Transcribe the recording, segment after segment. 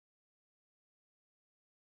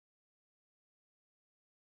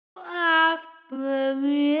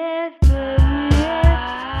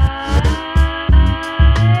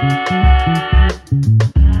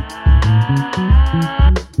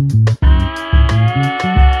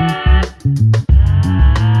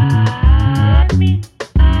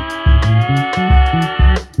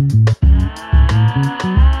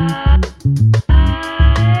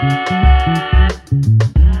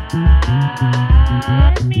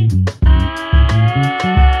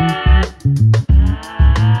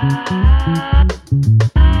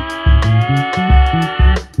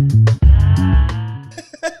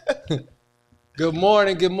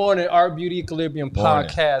Good morning. Art Beauty Equilibrium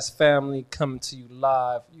podcast family coming to you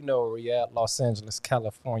live. You know where we at, Los Angeles,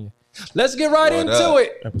 California. Let's get right into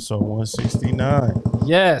it. Episode 169.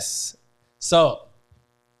 Yes. So,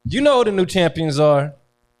 you know who the new champions are?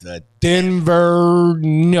 The Denver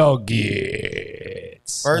Nuggets.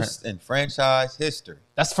 First in franchise history.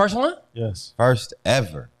 That's the first one? Yes. First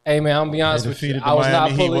ever. Hey, man, I'm going to be honest They with you. defeated I was the not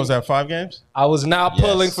Miami Heat. pulling. Was that 5 games? I was not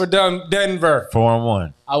pulling for Denver.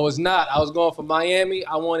 4-1. I was not. I was going for Miami.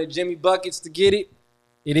 I wanted Jimmy Buckets to get it.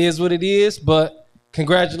 It is what it is, but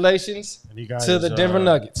congratulations to the Denver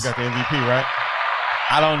Nuggets. You got the MVP, right?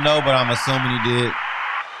 I don't know, but I'm assuming he did.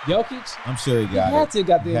 Jokic? I'm sure he got He had it. to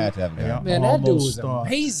got the He had to have got it. Man, that dude was Almost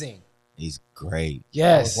amazing. He's great. I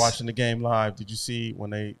Yes. was watching the game live. Did you see when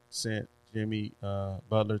they sent Jimmy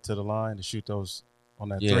Butler to the line to shoot those on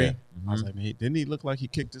that three? Mm-hmm. I was like, man, didn't he look like he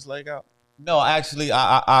kicked his leg out? No, actually,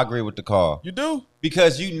 I agree with the call. You do?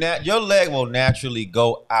 Because your leg will naturally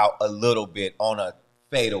go out a little bit on a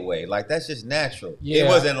fadeaway. Like, that's just natural. Yeah. It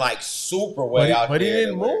wasn't like super way out there. But he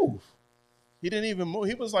didn't move. He didn't even move.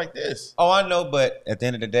 He was like this. Oh, I know, but at the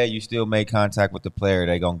end of the day, you still make contact with the player.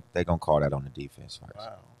 They gonna call that on the defense first.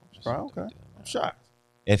 Wow. Bro, okay. I'm shocked.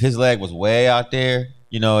 If his leg was way out there,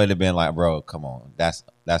 it'd have been like, bro, come on. That's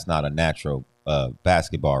not a natural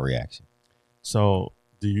basketball reaction. So,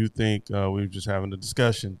 do you think we were just having a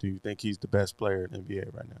discussion? Do you think he's the best player in the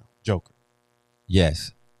NBA right now? Joker.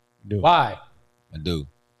 Yes, Why? I do.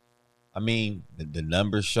 I mean, the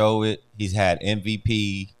numbers show it. He's had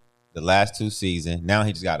MVP the last 2 seasons. Now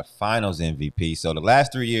he just got a Finals MVP. So the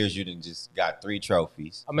last 3 years, you done just got 3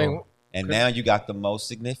 trophies. I mean, And now you got the most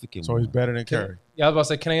significant So one. he's better than Curry. yeah, I was about to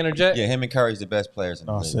say, can I interject? Yeah, him and Curry's the best players in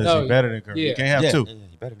the No, it league. says No, he's better than Curry. yeah. You can't have two. Yeah,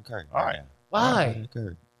 he's better than Curry. All right. now. Why? Better than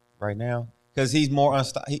Curry right now. Because he's more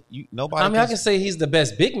unstoppable. Nobody. I mean, I can say he's the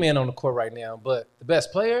best big man on the court right now, but the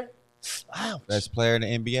best player? Ouch. Best player in the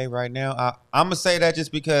NBA right now. I'm gonna say that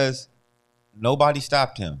just because nobody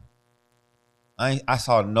stopped him. I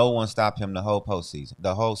saw no one stop him the whole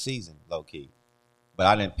season, low key. But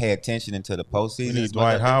I didn't pay attention until the postseason. We need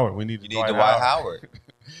Dwight Howard. We need You need Dwight Howard.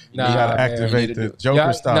 Nah, You got to man. activate the Joker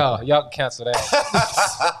Y'all, style. no, y'all can cancel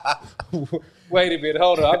that. Wait a minute.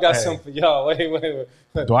 Hold on. I got something for y'all. Wait.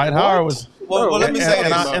 Dwight Howard was. Well, let me say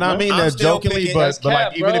this. And I mean I'm that still jokingly, picking- but That's like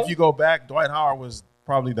cap, even bro. if you go back, Dwight Howard was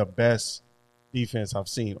probably the best defense I've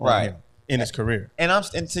seen on him in his career. And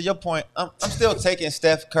to your point, I'm still taking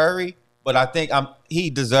Steph Curry, but I think he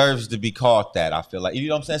deserves to be called that. I feel like, you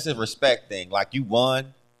know what I'm saying? It's a respect thing. Like, you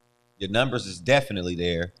won, your numbers is definitely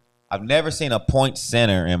there. I've never seen a point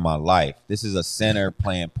center in my life. This is a center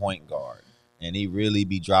playing point guard, and he really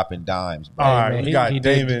be dropping dimes, bro. All right, man, we got he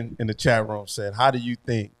Damon in the chat room said, "How do you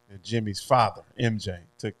think that Jimmy's father, MJ,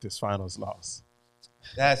 took this finals loss?"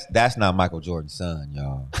 That's not Michael Jordan's son,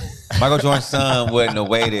 y'all. Michael Jordan's son wouldn't have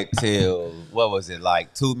waited till, what was it,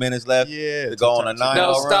 like 2 minutes left to go on a 9-0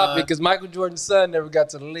 No, run? stop it, because Michael Jordan's son never got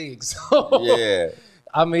to the league. So Yeah.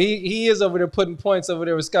 I mean, he is over there putting points over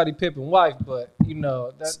there with Scottie Pippen's wife, but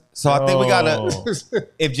that. So I think we gotta.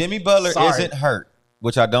 If Jimmy Butler Sorry. isn't hurt,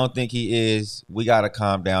 which I don't think he is, we gotta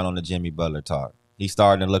calm down on the Jimmy Butler talk. He's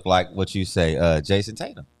starting to look like what you say, Jason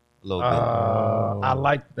Tatum, a little bit. I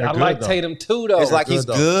like They're good, though. Tatum too, though. It's like good, he's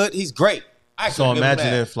though. good. He's great. I So couldn't give him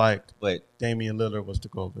imagine that. if like But Damian Lillard was to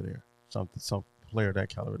go over there, some player of that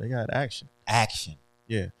caliber. They got action. action,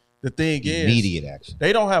 Yeah. The thing is, immediate action.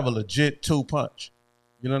 they don't have a legit 2-punch.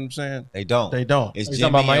 You know what I'm saying? They don't. They don't. It's You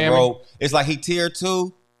Jimmy talking about and Miami? role. It's like he tier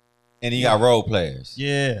 2, and he got role players.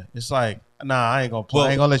 Yeah, it's like, nah, I ain't gonna play. Well,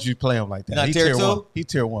 I ain't gonna let you play him like that. not He tier tier 2? 1. He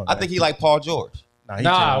tier 1. I think he like Paul George. Nah, he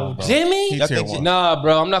Nah, tier 1, bro. Jimmy? He I tier think 1. Nah,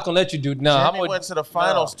 bro, I'm not gonna let you do. Nah, Jimmy I'm went to the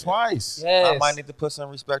finals twice. Yes. I might need to put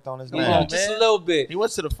some respect on his Come name. on, just a little bit. He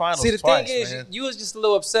went to the finals See, the twice, thing is, man. you was just a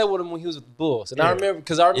little upset with him when he was with the Bulls, and I Yeah. remember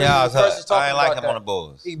because I remember Yeah, I when was we first was hurt. talking I ain't like about him on the that.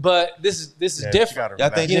 Bulls. But this is Yeah, but you different. gotta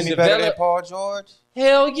Y'all think He's Jimmy better than developed- Paul George?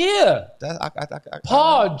 Hell yeah,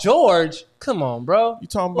 Paul George. Come on, bro. You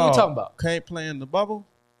talking What about? we talking about? Can't play in the bubble.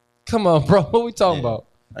 Come on, bro. What we talking Yeah. about?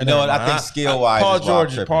 You know what? I think skill-wise, Paul is why I'm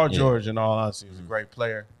George. tripping. Paul Yeah. George, in all honesty, is a great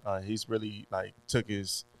player. He's really like took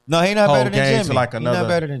his No, he not whole better than games Jimmy. to like He not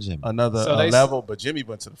better than Jimmy. another So they- level. But Jimmy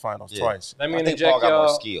went to the finals twice. Let me I think interject, Paul got more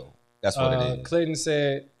y'all. skill. That's what it is. Clinton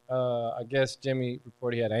said, I guess Jimmy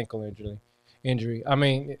reported he had ankle injury. I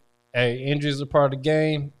mean, hey, injuries are part of the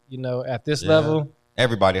game. You know, at this level,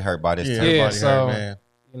 Everybody hurt by this Yeah, time. everybody so, hurt, man.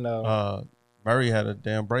 you know. Murray had a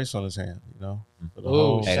damn brace on his hand, you know. For the Ooh,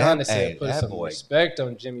 whole, Hey, Sean that- said hey, put that some boy- respect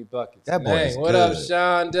on Jimmy Buckets. That boy Man, is what up, good.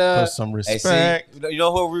 Shonda? put some Hey, respect. see, you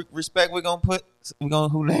know who respect we're gonna put?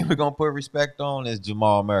 Who name we're gonna put respect on is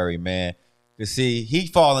Jamal Murray, man. Cause see, he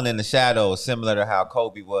falling in the shadows similar to how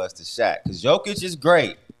Kobe was to Shaq. Cause Jokic is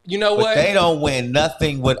great, You know but what? they don't win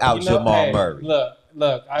nothing without You know, Jamal hey, Murray. Look.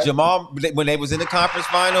 Jamal, when they was in the conference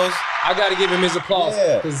finals, I got to give him his applause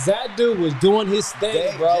Yeah. because that dude was doing his thing,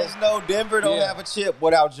 they bro. just know Denver don't Yeah. have a chip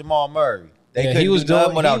without Jamal Murray. They Yeah, couldn't he was do nothing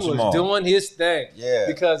doing. without He was Jamal. doing his thing. Yeah.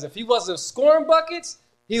 Because if he wasn't scoring buckets,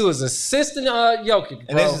 he was assisting Jokic. Bro.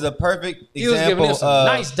 And this is a perfect he was giving example him some of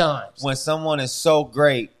nice dimes. when someone is so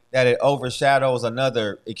great that it overshadows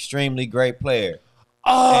another extremely great player.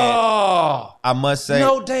 Oh, I must say,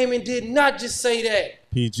 no, Damon did not just say that.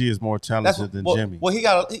 PG is more that's talented than well, Jimmy. Well, he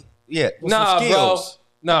got with Nah, some bro. skills.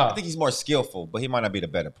 Nah. I think he's more skillful, but he might not be the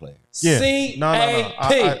better player. Yeah. C-A-P. No.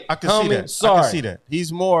 I can see that. Sorry. I can see that.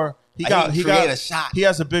 He's more. He He can create got a shot. He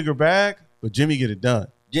has a bigger bag, but Jimmy get it done.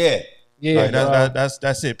 Yeah, Yeah, Like, bro.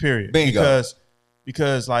 that's it. Period. Bingo.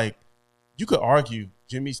 Because like you could argue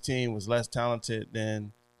Jimmy's team was less talented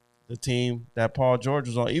than the team that Paul George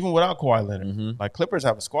was on, even without Kawhi Leonard. Mhm. Like Clippers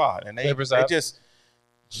have a squad, and they Clippers have- just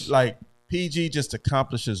like PG just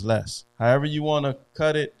accomplishes less. However you want to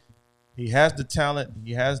cut it, he has the talent,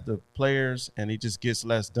 he has the players, and he just gets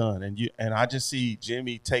less done. And I just see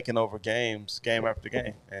Jimmy taking over games, game after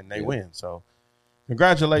game, and they win. So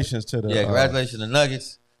congratulations to the congratulations to the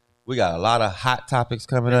Nuggets. We got a lot of hot topics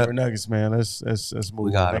coming up. Denver Nuggets, man. Let's move We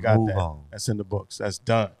on. gotta They got move that. on. That's in the books. That's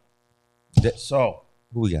done. So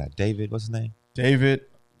Who we got? David, what's his name? David,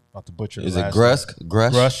 about to butcher the Is it last Grusk? name.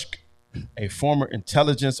 Grush? Grushk, a former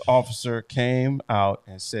intelligence officer, came out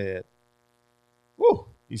and said,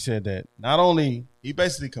 he said that not only he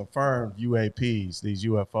basically confirmed UAPs, these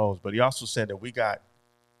UFOs, but he also said that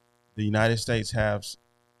the United States has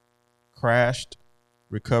crashed,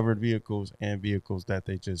 recovered vehicles and vehicles that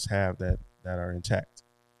they just have that are intact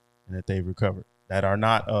and that they've recovered that are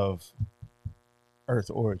not of Earth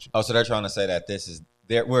origin. Oh, so they're trying to say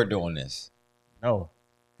that we're doing this. No,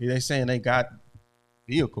 they saying they got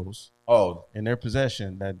vehicles Oh, in their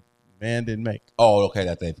possession that man didn't make, okay,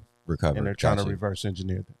 that they've recovered. and they're trying to Gotcha. reverse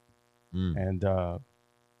engineer them. Mm.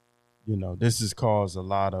 And this has caused a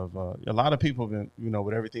lot of people have been,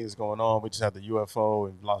 with everything that's going on. We just had the UFO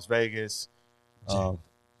in Las Vegas.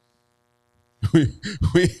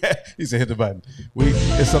 He said hit the button.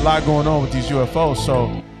 It's a lot going on with these UFOs.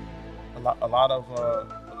 So a lot of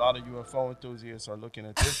UFO enthusiasts are looking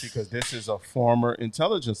at this because this is a former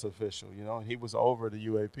intelligence official, and he was over the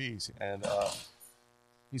UAPs, and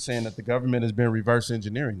he's saying that the government has been reverse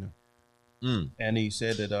engineering them. And he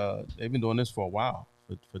said that they've been doing this for a while,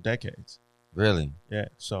 for decades. Really? Yeah.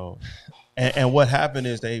 So, and what happened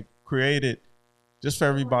is they created, just for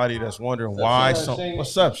everybody that's wondering why.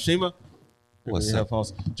 What's up, Shima? What's up?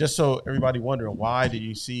 Headphones. Just so everybody wondering why do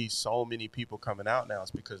you see so many people coming out now?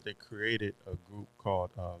 It's because they created a group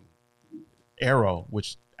called Arrow,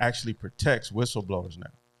 which actually protects whistleblowers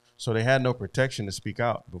now. So they had no protection to speak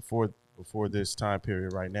out before this time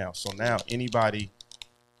period right now. So now anybody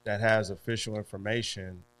that has official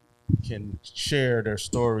information can share their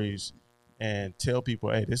stories and tell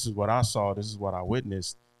people, hey, this is what I saw, this is what I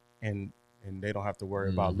witnessed, and they don't have to worry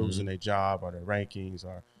about losing their job or their rankings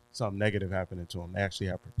or something negative happening to them. They actually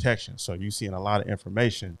have protection. So you're seeing a lot of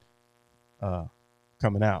information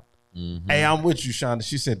coming out. Hey, I'm with you, Shonda.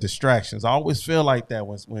 She said distractions. I always feel like that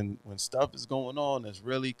when stuff is going on that's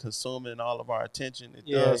really consuming all of our attention. It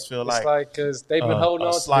does feel it's like because they've been holding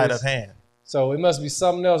on a to sleight this. of hand. So it must be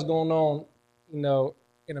something else going on,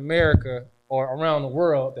 in America or around the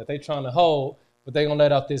world that they trying to hold, but they gonna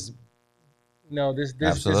let out this, this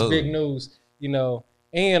big news,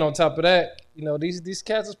 And on top of that, these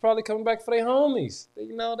cats is probably coming back for their homies.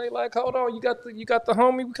 They like, hold on, you got the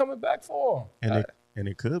homie, we coming back for them. And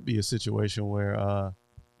it could be a situation where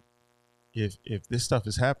if this stuff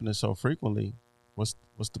is happening so frequently, what's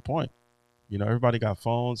the point? Everybody got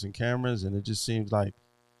phones and cameras, and it just seems like,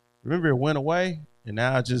 remember it went away and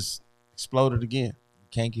now it just exploded again.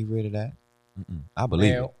 Can't get rid of that. I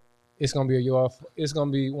believe it. It's gonna be a UFO. It's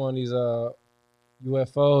gonna be one of these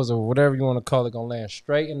UFOs or whatever you want to call it, gonna land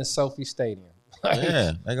straight in the Sophie Stadium.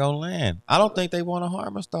 Yeah, they gonna land. I don't think they want to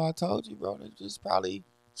harm us, though. I told you, bro. They just probably.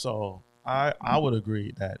 So I would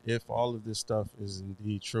agree that if all of this stuff is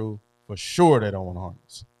indeed true, for sure they don't want to harm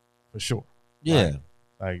us. For sure. Yeah.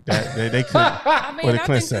 Like that, they couldn't. I mean, I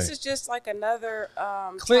think say? this is just like another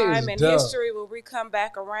Clint time in dumb. history where we come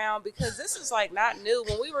back around, because this is like not new.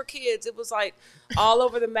 When we were kids, it was like all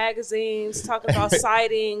over the magazines talking about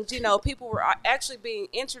sightings. You know, people were actually being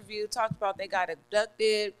interviewed, talked about they got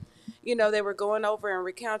abducted. You know, they were going over and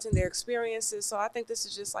recounting their experiences. So I think this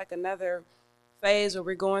is just like another phase where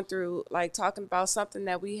we're going through, like talking about something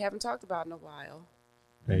that we haven't talked about in a while.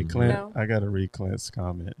 Hey, Clint, No. I got to read Clint's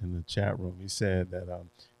comment in the chat room. He said that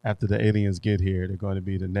after the aliens get here, they're going to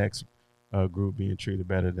be the next group being treated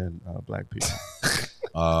better than black people.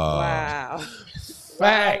 Wow.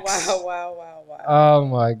 Facts. Wow. Oh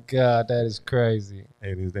my God, that is crazy.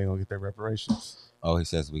 Aliens, they going to get their reparations. Oh, he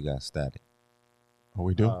says we got static. Oh,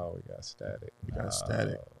 we do? Oh, we got static. We got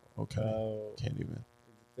static. Okay. Oh. Can't even.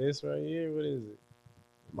 This right here, what is it?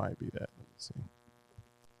 It might be that. Let me see.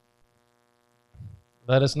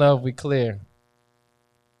 Let us know if we clear.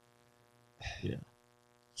 Yeah.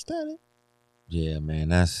 Static. Yeah,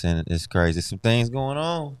 man, it's crazy. Some things going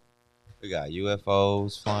on. We got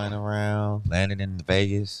UFOs flying around, landing in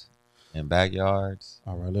Vegas and backyards.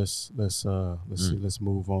 All right, let's see. Let's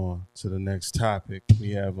move on to the next topic.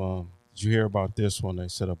 We have did you hear about this one? They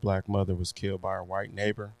said a black mother was killed by her white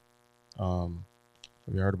neighbor. Have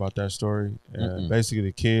you heard about that story? Basically,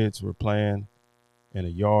 the kids were playing in a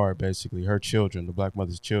yard, basically her children, the black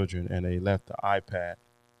mother's children, and they left the iPad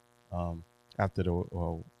after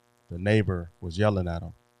the neighbor was yelling at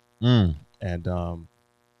them. And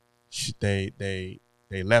they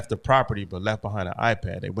left the property but left behind an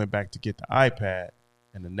iPad. They went back to get the iPad,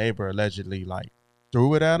 and the neighbor allegedly like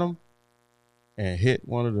threw it at them and hit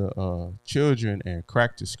one of the children and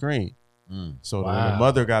cracked the screen. So when the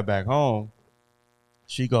mother got back home,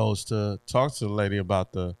 she goes to talk to the lady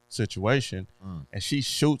about the situation, and she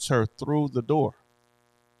shoots her through the door.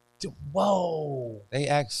 Whoa! They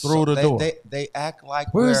act through the door. They act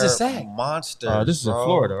like Where is we're this at? monsters. This is in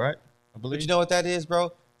Florida, right? I believe. But you know what that is,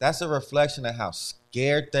 bro? That's a reflection of how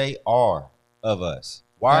scared they are of us.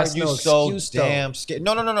 Why That's are you no so excuse, damn scared?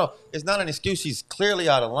 No. It's not an excuse. She's clearly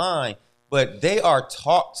out of line, but they are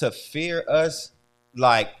taught to fear us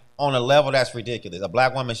like on a level that's ridiculous. A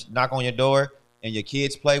black woman knock on your door and your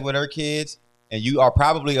kids play with her kids, and you are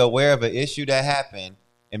probably aware of an issue that happened,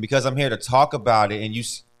 and because I'm here to talk about it, and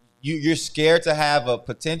you're scared to have a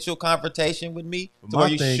potential confrontation with me to where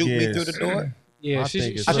you shoot me through the door. Yeah, I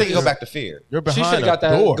think you go back to fear. You're behind she should have got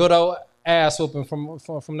that door. good old ass whooping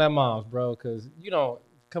from that mom's, bro. Because you don't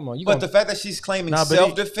come on. But the fact that she's claiming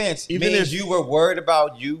self-defense even means if you were worried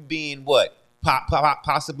about you being what?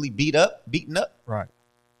 Possibly beaten up? Right.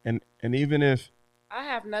 And even if I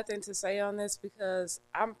have nothing to say on this because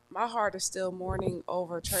my heart is still mourning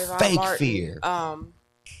over Trayvon Fake Martin. fear.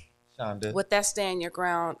 Shonda. With that stand your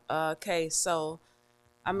ground case. So,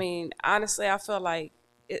 I mean, honestly, I feel like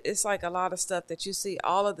it's like a lot of stuff that you see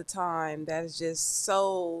all of the time that is just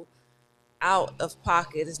so out of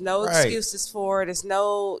pocket. There's no excuses for it. There's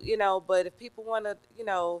no, but if people want to,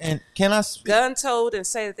 and can I gun-toed and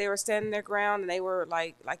say that they were standing their ground and they were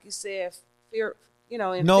like you said, fear,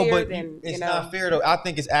 in no, fear, but then, it's not fear though. I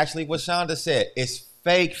think it's actually what Shonda said. It's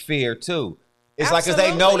fake fear too. It's like because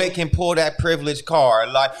they know they can pull that privileged card.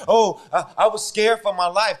 Like, oh, I was scared for my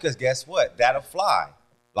life because guess what? That'll fly.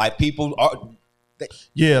 Like people are.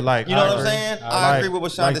 Yeah, like you know what I'm saying. I agree with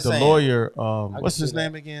what Shonda's saying. Like the lawyer, what's his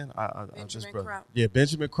name again? Benjamin Crump. Yeah,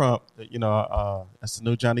 Benjamin Crump. That's the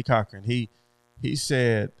new Johnny Cochran. He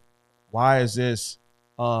said, "Why is this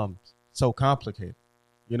so complicated?"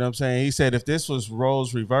 You know what I'm saying? He said if this was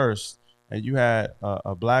roles reversed and you had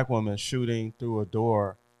a black woman shooting through a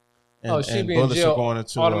door and, she'd be bullets in jail are going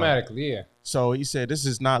into automatically. Yeah. So he said this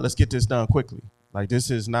is not. Let's get this done quickly. Like this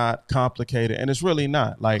is not complicated, and it's really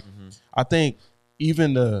not. Like I think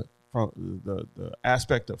even the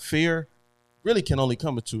aspect of fear really can only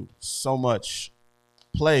come into so much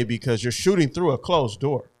play because you're shooting through a closed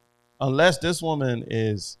door, unless this woman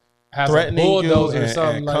is threatening you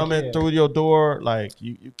and coming through your door. Like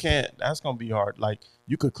you can't. That's gonna be hard. Like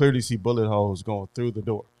you could clearly see bullet holes going through the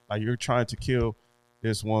door. Like you're trying to kill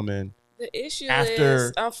this woman. The issue after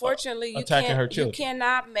is, unfortunately, you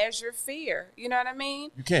cannot measure fear. You know what I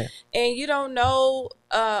mean? You can't. And you don't know,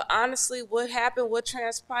 honestly, what happened, what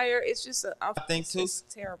transpired. it's just it's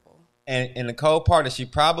terrible. And the cold part is she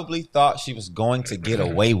probably thought she was going to get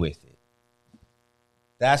away with it.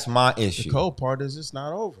 That's my issue. The cold part is it's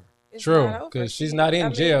not over. It's true, because she's not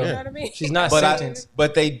in jail. You know what I mean? She's not sentenced.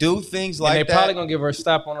 But they do things like and that. They probably gonna give her a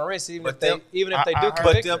slap on the wrist, even if they do.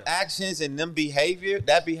 But them actions and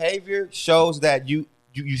that behavior shows that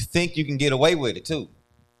you think you can get away with it too.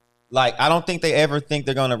 Like, I don't think they ever think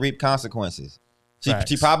they're gonna reap consequences.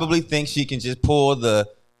 She probably thinks she can just pull the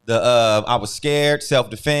I was scared,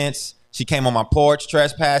 self-defense. She came on my porch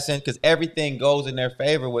trespassing, because everything goes in their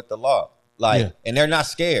favor with the law. Like, and they're not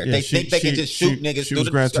scared. They think they can just shoot niggas. She was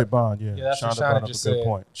granted bond. Yeah, that's what Shonda Shonda just said. Good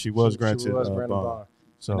point. She was granted bond.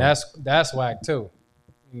 So and that's whack too.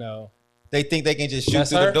 You know, they think they can just shoot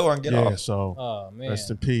through the door and get off. Yeah. So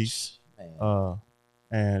rest in peace.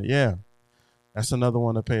 And yeah, that's another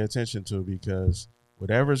one to pay attention to, because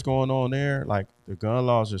whatever's going on there, like the gun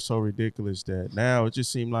laws are so ridiculous that now it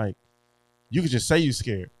just seems like you could just say you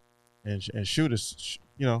scared and shoot us,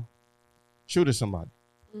 shoot at somebody.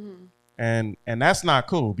 Mm-hmm. And that's not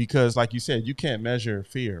cool, because like you said, you can't measure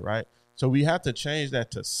fear, right? So we have to change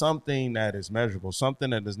that to something that is measurable, something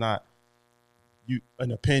that is not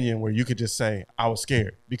an opinion where you could just say, I was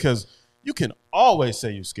scared, because you can always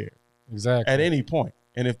say you're scared. Exactly. At any point.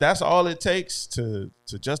 And if that's all it takes to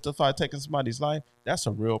justify taking somebody's life, that's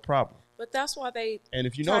a real problem. But that's why they and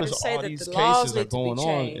if you notice, all these cases are going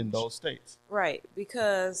on in those states. Right.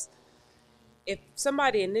 Because if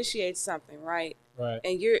somebody initiates something, right? Right.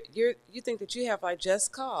 And you think that you have like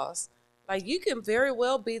just cause, like you can very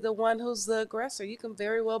well be the one who's the aggressor. You can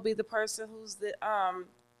very well be the person who's the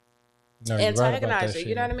antagonizer. Right,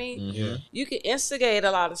 you know what I mean? Mm-hmm. You can instigate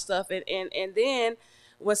a lot of stuff, and then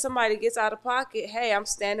when somebody gets out of pocket, hey, I'm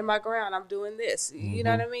standing my ground. I'm doing this. Mm-hmm. You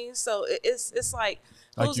know what I mean? So it's like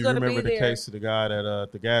who's going to be there? You remember the case of the guy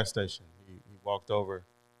at the gas station? He walked over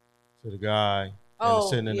to the guy and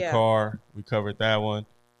was sitting in the car. We covered that one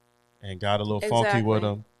and got a little funky with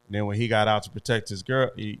him. And then when he got out to protect his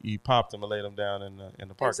girl, he popped him and laid him down in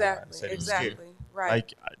the parking lot. And said exactly. Right.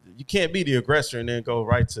 Like, you can't be the aggressor and then go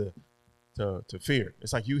right to fear.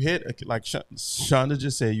 It's like you hit, like Shonda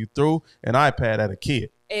just said, you threw an iPad at a kid.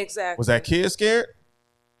 Exactly. Was that kid scared?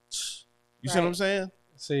 You see what I'm saying?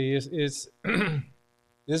 See, it's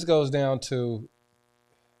this goes down to,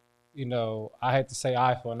 I hate to say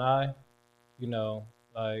eye for an eye,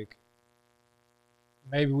 like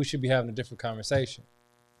maybe we should be having a different conversation.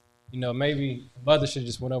 Maybe the mother should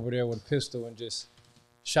just went over there with a pistol and just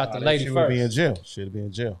shot the lady first. She would be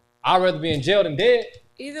in jail. I'd rather be in jail than dead.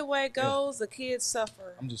 Either way it goes, the kids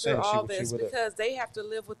suffer through all this because they have to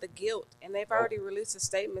live with the guilt, and they've already released a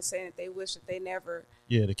statement saying that they wish that they never.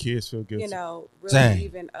 Yeah, the kids feel guilty. Really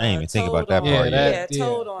even. I didn't even think about that part.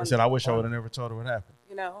 Told on. I said, I wish I would have never told her what happened.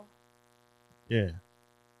 Yeah.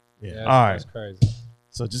 All right. That's crazy.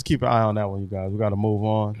 So just keep an eye on that one, you guys. We got to move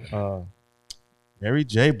on. Mary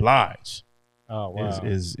J. Blige. Oh wow.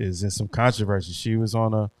 Is in some controversy. She was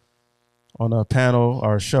on a panel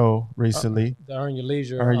or a show recently. The Earn Your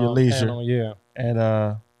Leisure. Panel, yeah.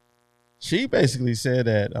 And she basically said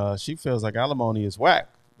that she feels like alimony is whack,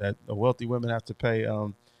 that the wealthy women have to pay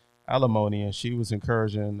alimony, and she was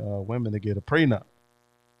encouraging women to get a prenup.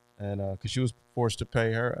 And because she was forced to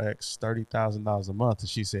pay her ex $30,000 a month, and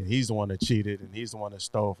she said he's the one that cheated and he's the one that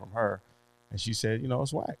stole from her. And she said,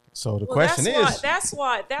 it's whack. So the question is. That's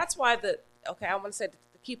why I want to say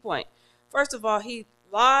the key point. First of all, he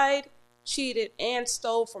lied, cheated, and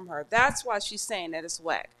stole from her. That's why she's saying that it's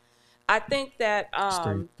whack. I think that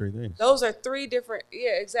three things. Those are three different.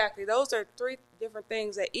 Yeah, exactly. Those are three different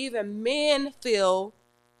things that even men feel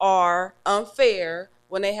are unfair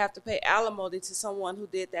when they have to pay alimony to someone who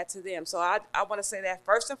did that to them. So I want to say that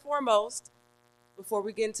first and foremost before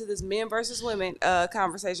we get into this men versus women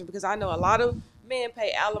conversation, because I know a lot of men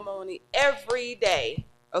pay alimony every day.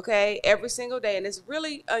 Okay, every single day, and it's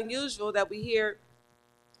really unusual that we hear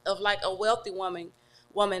of like a wealthy woman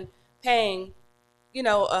paying,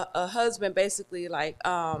 a husband basically like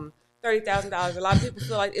 $30,000. A lot of people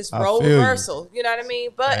feel like it's role reversal. You know what I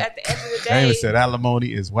mean? But at the end of the day, David said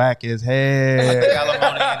alimony is whack as hell.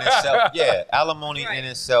 I think alimony in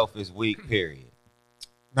itself is weak. Period.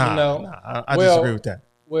 Nah, I disagree with that.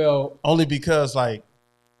 Well, only because not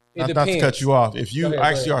to cut you off. If you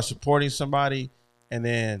are supporting somebody and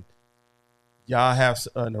then y'all have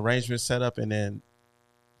an arrangement set up and then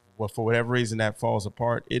for whatever reason that falls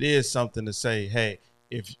apart, it is something to say, hey,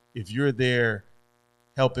 if you're there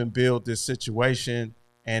helping build this situation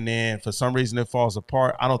and then for some reason it falls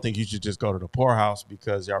apart, I don't think you should just go to the poorhouse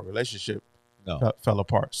because your relationship fell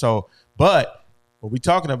apart. So, but what we're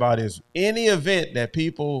talking about is any event that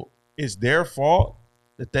it's their fault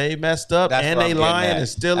that they messed up and they lying and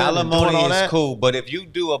stealing. Alimony and is cool, but if you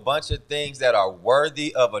do a bunch of things that are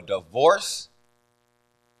worthy of a divorce,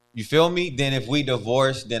 you feel me? Then if we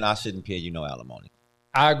divorce, then I shouldn't pay you no alimony.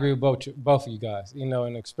 I agree with both of you guys,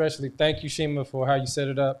 and especially thank you, Shima, for how you set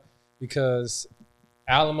it up, because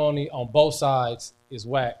alimony on both sides is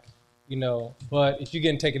whack. you know. But if you're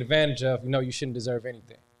getting taken advantage of, you know, you shouldn't deserve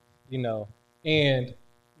anything, you know. And,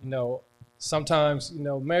 you know, sometimes, you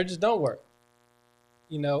know, marriages don't work,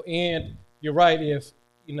 you know. And you're right, if,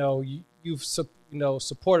 you know, you've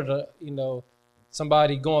supported a, you know,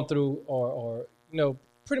 somebody going through or you know,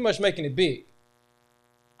 pretty much making it big.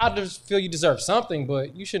 I just feel you deserve something,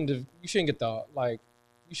 but you shouldn't get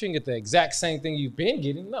the exact same thing you've been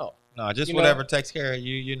getting. No, just whatever takes care of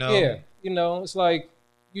you. You know. Yeah, you know, it's like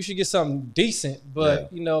you should get something decent,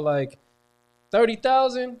 but you know, like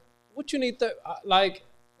 30,000. What you need? Like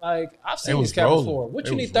I've seen this cat before. What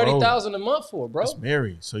you need 30,000 a month for, bro? It's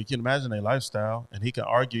married, so you can imagine their lifestyle, and he can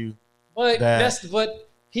argue. But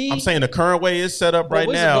I'm saying the current way it's set up right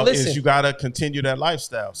now is you got to continue that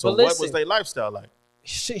lifestyle. So what was their lifestyle like?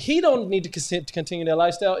 He don't need to continue that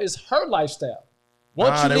lifestyle. It's her lifestyle.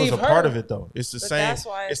 Once you leave her, part of it though. It's the same.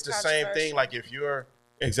 It's the same thing. Like if you're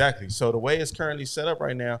exactly. So the way it's currently set up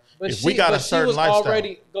right now, if we got a certain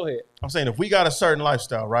lifestyle, go ahead. I'm saying if we got a certain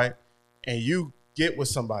lifestyle, right, and you get with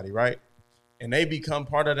somebody, right, and they become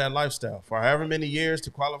part of that lifestyle for however many years to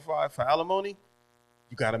qualify for alimony.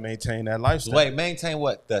 You got to maintain that lifestyle. Wait, maintain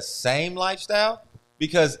what? The same lifestyle?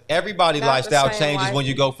 Because everybody's lifestyle changes when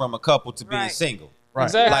you go from a couple to being single. Right.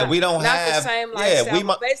 Exactly. Like we don't have the same lifestyle. We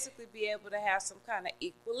might basically be able to have some kind of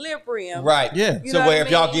equilibrium. Right. Yeah. So where if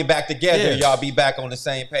y'all get back together, y'all be back on the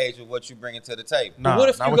same page with what you bringing to the table. Nah, what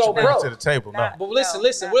if you go broke? To the table? No. But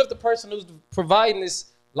listen. What if the person who's providing this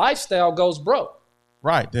lifestyle goes broke?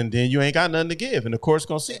 Right. Then you ain't got nothing to give, and the court's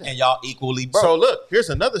gonna see that. And y'all equally broke. So look, here's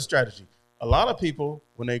another strategy. A lot of people,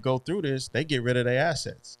 when they go through this, they get rid of their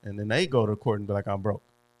assets, and then they go to court and be like, "I'm broke."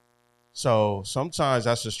 So sometimes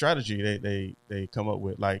that's a strategy they come up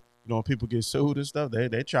with. Like, you know, when people get sued and stuff,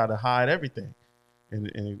 they try to hide everything,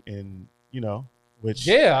 and you know, which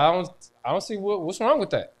I don't see what's wrong with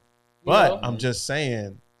that. But I'm just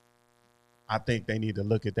saying, I think they need to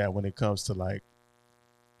look at that when it comes to like,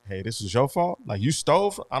 hey, this is your fault. Like you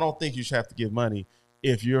stole. I don't think you should have to give money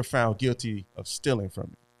if you're found guilty of stealing from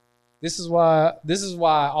me. This is why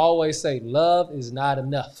I always say love is not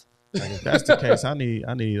enough. And if that's the case, I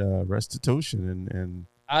need restitution and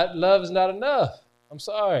love is not enough. I'm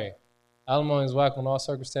sorry. Alimony is whack on all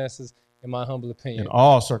circumstances, in my humble opinion. In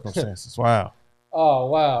all circumstances. Wow. Oh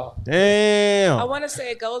wow. Damn. I want to say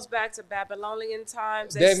it goes back to Babylonian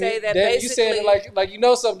times. They say that basically you said it like you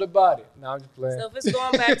know something about it. No, I'm just playing. So if it's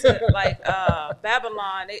going back to like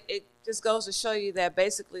Babylon, it just goes to show you that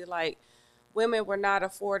basically like women were not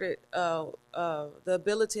afforded the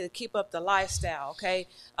ability to keep up the lifestyle, okay?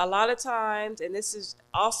 A lot of times, and this is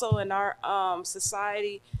also in our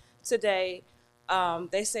society today,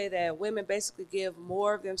 they say that women basically give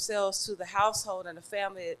more of themselves to the household and the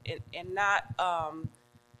family and not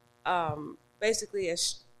basically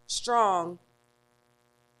as strong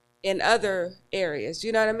in other areas.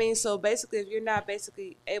 You know what I mean? So basically, if you're not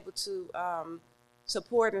basically able to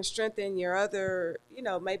support and strengthen your other, you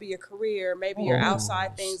know, maybe your career, maybe your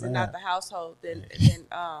outside things and not the household, then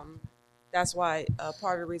that's why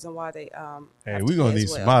part of the reason why they hey, we're gonna need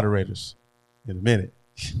some moderators in a minute.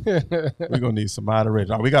 We're gonna need some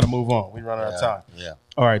moderators. We got to move on. We run out of time. Yeah.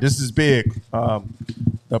 All right, this is big.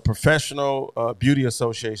 The Professional Beauty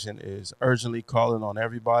Association is urgently calling on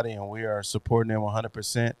everybody, and we are supporting them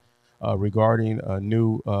 100% regarding a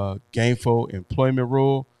new gainful employment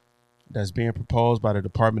rule that's being proposed by the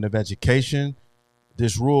Department of Education.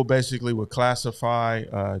 This rule basically would classify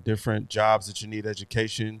different jobs that you need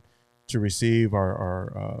education to receive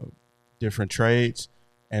or different trades,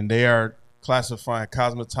 and they are classifying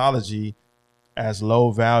cosmetology as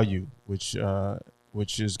low value, which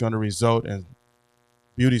is going to result in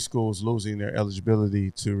beauty schools losing their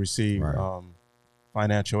eligibility to receive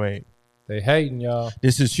financial aid. They hating, y'all.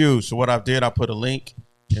 This is huge. So what I did, I put a link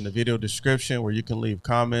in the video description where you can leave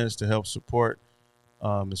comments to help support.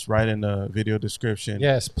 It's right in the video description.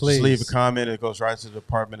 Yes, please. Just leave a comment. It goes right to the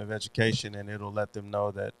Department of Education, and it'll let them know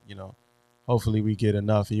that, you know, hopefully we get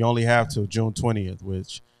enough. You only have till June 20th,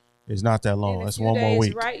 which is not that long. That's one more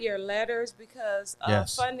week. Write your letters because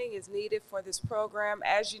funding is needed for this program.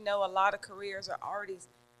 As you know, a lot of careers are already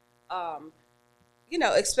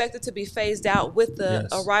expected to be phased out with the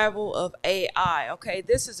arrival of AI, okay?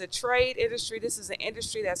 This is a trade industry. This is an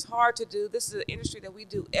industry that's hard to do. This is an industry that we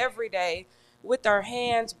do every day with our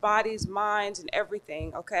hands, bodies, minds, and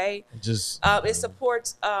everything, okay? It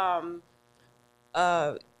supports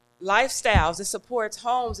lifestyles. It supports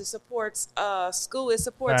homes. It supports school. It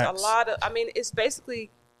supports a lot of, it's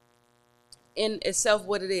basically in itself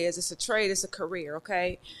what it is. It's a trade. It's a career,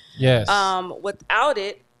 okay? Yes. Without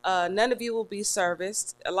it, none of you will be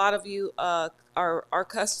serviced. A lot of you are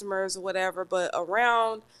customers or whatever, but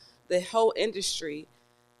around the whole industry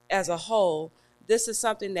as a whole, this is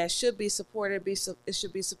something that should be supported. It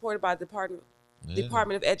should be supported by the Department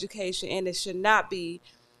of Education, and it should not be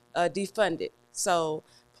defunded. So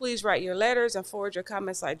please write your letters and forward your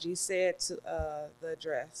comments, like G said, to the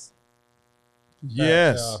address.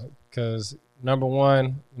 Yes. Because number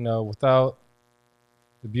one, without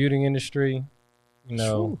the beauty industry, I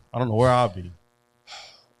don't know where I'll be.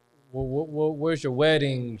 Where's your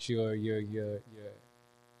weddings, your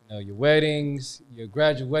weddings, your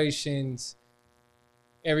graduations,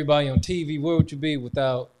 everybody on TV? Where would you be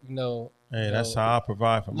without, Hey, that's how I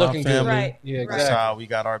provide for my family. Right. Yeah, exactly. That's how we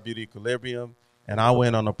got our beauty equilibrium. And I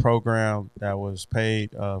went on a program that was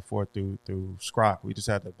paid for through SCROC. We just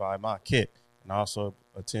had to buy my kit. And I also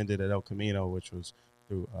attended at El Camino, which was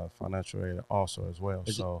through financial aid also as well.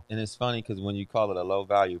 And it's funny because when you call it a low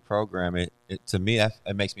value program, it to me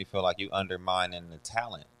it makes me feel like you undermining the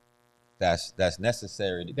talent that's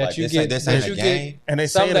necessary. That like, you this get, ain't, this that ain't you a get, game. And they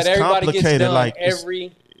say something it's that everybody gets complicated. done Like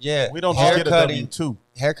every. we don't just get a W-2.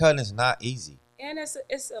 Haircutting is not easy. And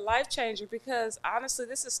it's a life changer, because honestly,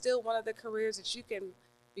 this is still one of the careers that you can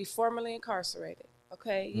be formally incarcerated.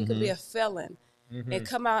 Okay, you can be a felon and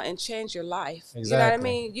come out and change your life. Exactly. You know what I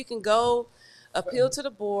mean? You can go appeal to the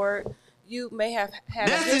board. You may have had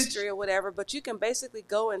a history or whatever, but you can basically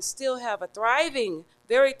go and still have a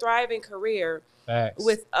very thriving career. Facts.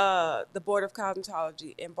 With the Board of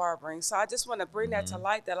Cosmetology and Barbering. So I just want to bring that to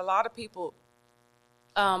light, that a lot of people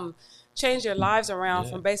change their lives around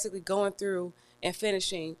from basically going through and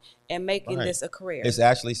finishing and making this a career. It's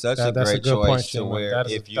actually such a great choice to where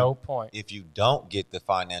if you don't get the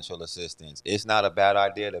financial assistance, it's not a bad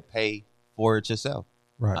idea to pay for it yourself.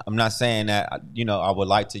 Right. I'm not saying that I would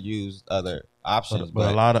like to use other options,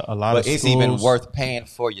 but a lot of it's schools, even worth paying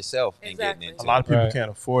for yourself and getting into. A lot of people can't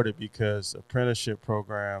afford it because apprenticeship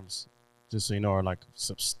programs, just so you know, are like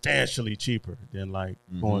substantially cheaper than like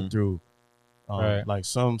going through. Like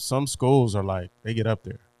some schools are like, they get up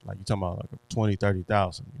there. Like you're talking about like 20,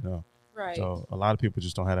 30,000, Right. So a lot of people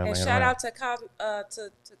just don't have that. And shout out to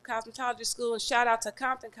cosmetology school, and shout out to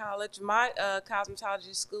Compton College, my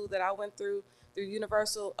cosmetology school that I went through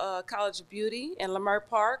Universal College of Beauty in Leimert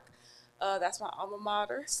Park. That's my alma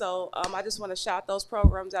mater. So I just want to shout those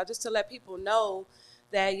programs out just to let people know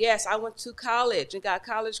that, yes, I went to college and got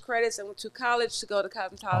college credits and went to college to go to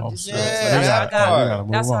cosmetology school. That's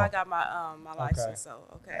how I got my my license. So,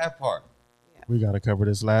 That part. We got to cover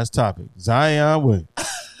this last topic. Zion Williams.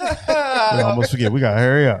 We almost forget. We got to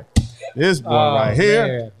hurry up. This boy right here.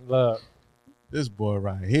 Man, look. This boy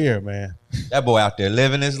right here, man. That boy out there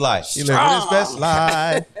living his life. He living his best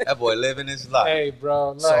life. That boy living his life. Hey,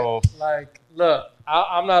 bro. Look,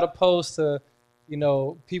 I'm not opposed to,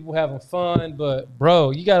 people having fun, but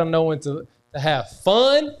bro, you got to know when to have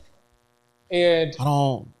fun and I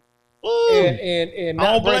don't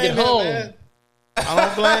not bring it home. Man. I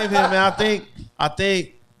don't blame him, man.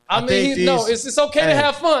 I mean, it's okay to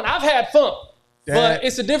have fun. I've had fun. But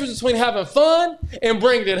it's the difference between having fun and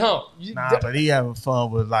bringing it home. But he having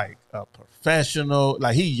fun with like a professional.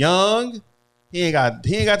 Like he young, he ain't got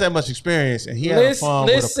that much experience, and he having fun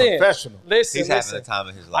with a professional. He's having the time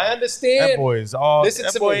of his life. I understand. That boy is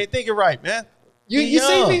that boy ain't thinking right, man. You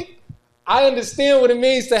see me? I understand what it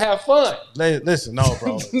means to have fun. Listen, no,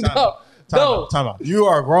 bro. Time out. You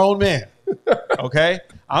are a grown man. Okay,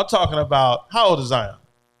 I'm talking about, how old is Zion?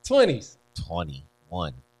 20s.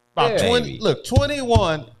 21. About 20. Look,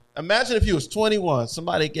 21. Imagine if you was 21,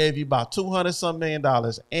 somebody gave you about $200-some million,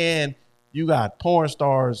 and you got porn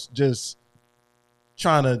stars just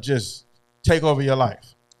trying to just take over your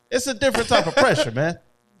life. It's a different type of pressure, man.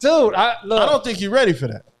 Dude, I don't think you're ready for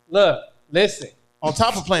that. Look, listen. On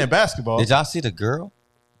top of playing basketball. Did y'all see the girl?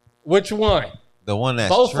 Which one? The one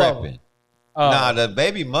that's both tripping. Nah, the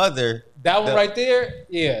baby mother. That one right there?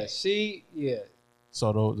 Yeah,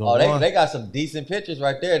 So they got some decent pictures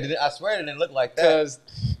right there. I swear it didn't look like that.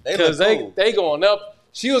 Because they going up.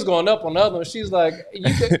 She was going up on the other one. She's like,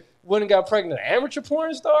 wouldn't got pregnant an amateur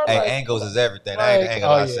porn star? Hey, angles is everything. I ain't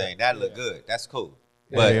gonna saying that look good. That's cool.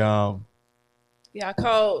 But yeah,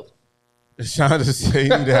 cold. Shonda said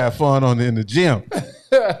you need to have fun in the gym.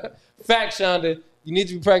 Fact, Shonda, you need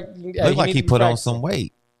to be practicing. Look like he put on some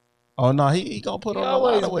weight. Oh no, he gonna put on a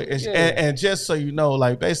lot of weight. And just so you know,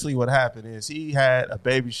 like basically what happened is he had a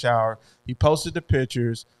baby shower. He posted the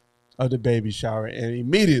pictures of the baby shower, and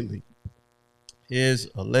immediately his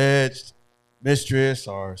alleged mistress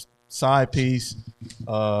or side piece,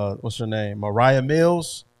 what's her name, Mariah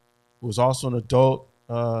Mills, who was also an adult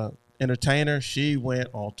entertainer, she went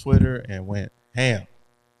on Twitter and went ham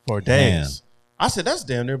for days. I said, that's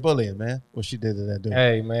damn near bullying, man, what she did to that dude.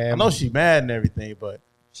 Hey, man. I know she mad and everything, but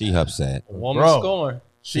She upset. Woman scorn.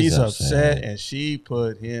 She's upset, and she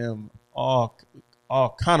put him all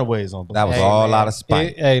kind of ways on. That was all out of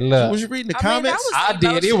spite. Hey, look. Was you reading the comments? I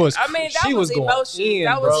did. It was. I mean, that she was going emotion. in,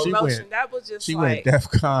 that was bro. emotion. That was just. She like, went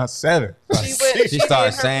DEFCON 7. She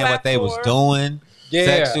started saying what they was doing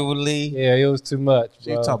sexually. Yeah, it was too much.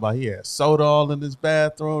 She talking about he had soda all in his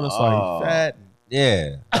bathroom. That's why he fat.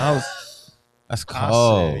 Yeah, that's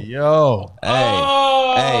cold. I said, yo,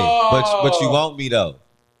 but you want me though.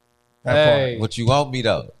 What you want me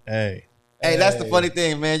though? Hey, that's the funny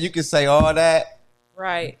thing, man. You can say all that,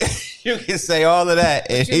 right? You can say all of that,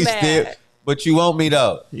 and he's still. But you want me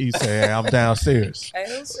though. He said, hey, I'm downstairs.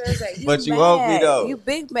 Hey, who says that? You but you want me though. You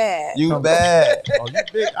big mad. You bad. Oh, you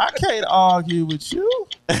big. I can't argue with you.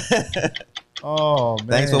 Oh man.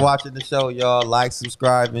 Thanks for watching the show, y'all. Like,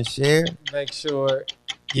 subscribe, and share. Make sure.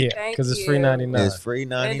 Yeah, because it's free 99. It's free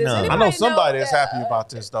 99. I know somebody that's happy about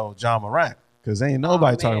this though, John Morant, because ain't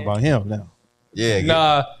nobody talking about him now. Yeah.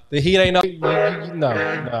 Nah, the Heat ain't no. No.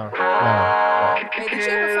 Hey, did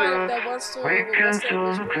you ever find out that one story with what's that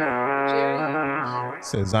Jerry?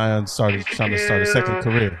 Said Zion trying to start a second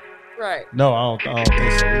career. Right. No, I don't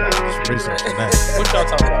think so. We got to do some research on that. What y'all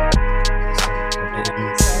talking about?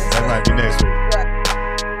 That might be next week.